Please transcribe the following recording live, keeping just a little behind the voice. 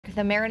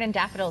The Meriden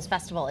Daffodils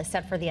Festival is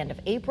set for the end of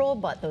April,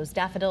 but those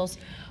daffodils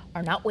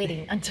are not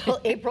waiting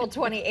until April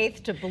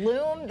 28th to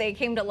bloom. They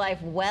came to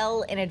life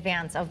well in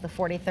advance of the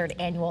 43rd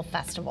annual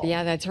festival.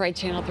 Yeah, that's right.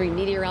 Channel 3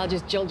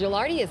 meteorologist Jill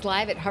Gilardi is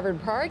live at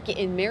Hubbard Park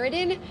in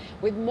Meriden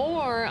with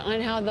more on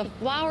how the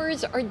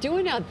flowers are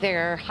doing out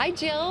there. Hi,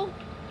 Jill.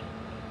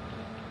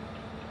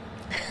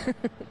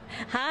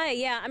 Hi,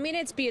 yeah, I mean,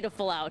 it's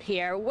beautiful out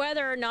here.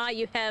 Whether or not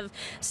you have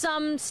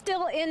some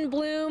still in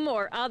bloom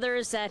or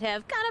others that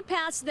have kind of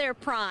passed their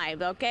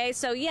prime, okay?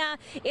 So, yeah,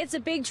 it's a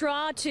big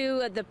draw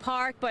to the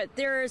park, but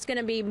there's going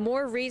to be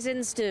more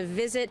reasons to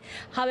visit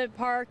Hubbard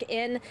Park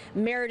in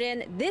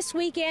Meriden this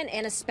weekend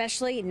and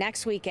especially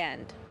next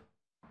weekend.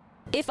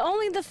 If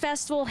only the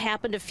festival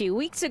happened a few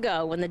weeks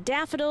ago when the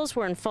daffodils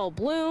were in full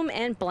bloom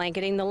and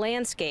blanketing the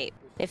landscape.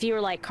 If you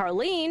were like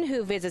Carlene,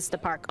 who visits the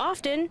park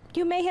often,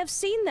 you may have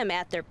seen them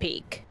at their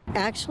peak.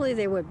 Actually,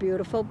 they were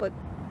beautiful, but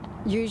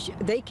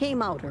they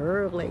came out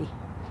early.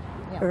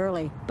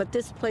 But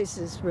this place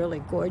is really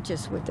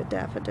gorgeous with the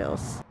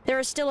daffodils. There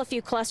are still a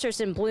few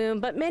clusters in bloom,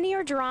 but many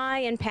are dry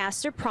and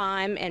past their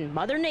prime, and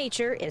Mother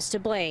Nature is to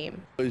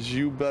blame. As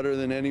you better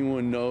than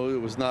anyone know,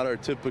 it was not our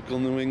typical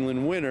New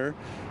England winter,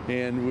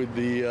 and with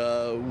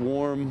the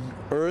warm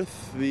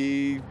earth,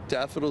 the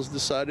daffodils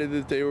decided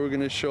that they were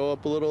going to show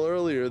up a little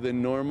earlier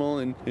than normal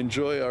and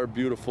enjoy our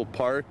beautiful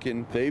park,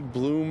 and they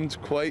bloomed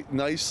quite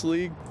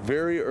nicely,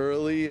 very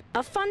early.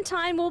 A fun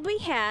time will be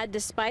had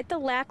despite the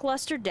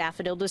lackluster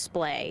daffodil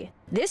display.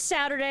 This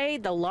Saturday,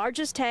 the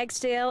largest tag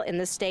sale in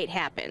the state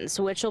happens,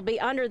 which will be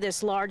under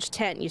this large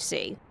tent you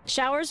see.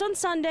 Showers on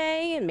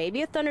Sunday and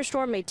maybe a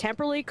thunderstorm may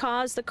temporarily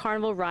cause the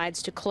carnival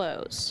rides to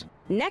close.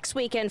 Next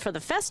weekend for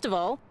the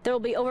festival, there will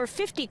be over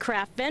 50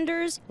 craft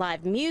vendors,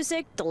 live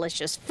music,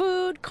 delicious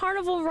food,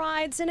 carnival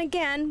rides, and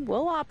again,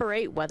 will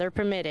operate weather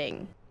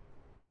permitting.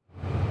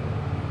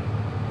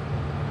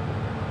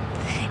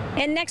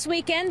 And next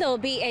weekend, there will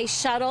be a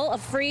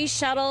free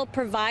shuttle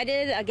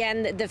provided.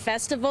 Again, the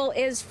festival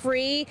is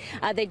free.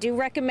 They do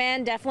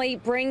recommend definitely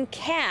bring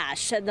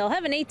cash. They'll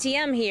have an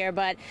ATM here,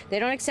 but they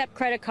don't accept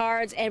credit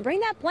cards. And bring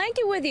that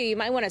blanket with you. You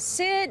might want to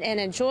sit and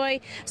enjoy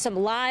some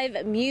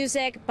live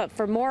music. But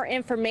for more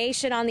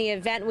information on the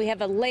event, we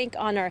have a link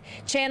on our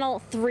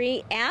Channel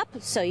 3 app.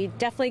 So you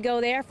definitely go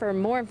there for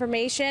more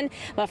information.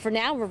 But for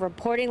now, we're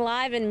reporting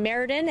live in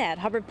Meriden at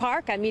Hubbard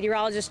Park. I'm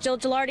meteorologist Jill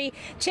Gilardi,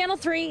 Channel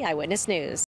 3 Eyewitness News.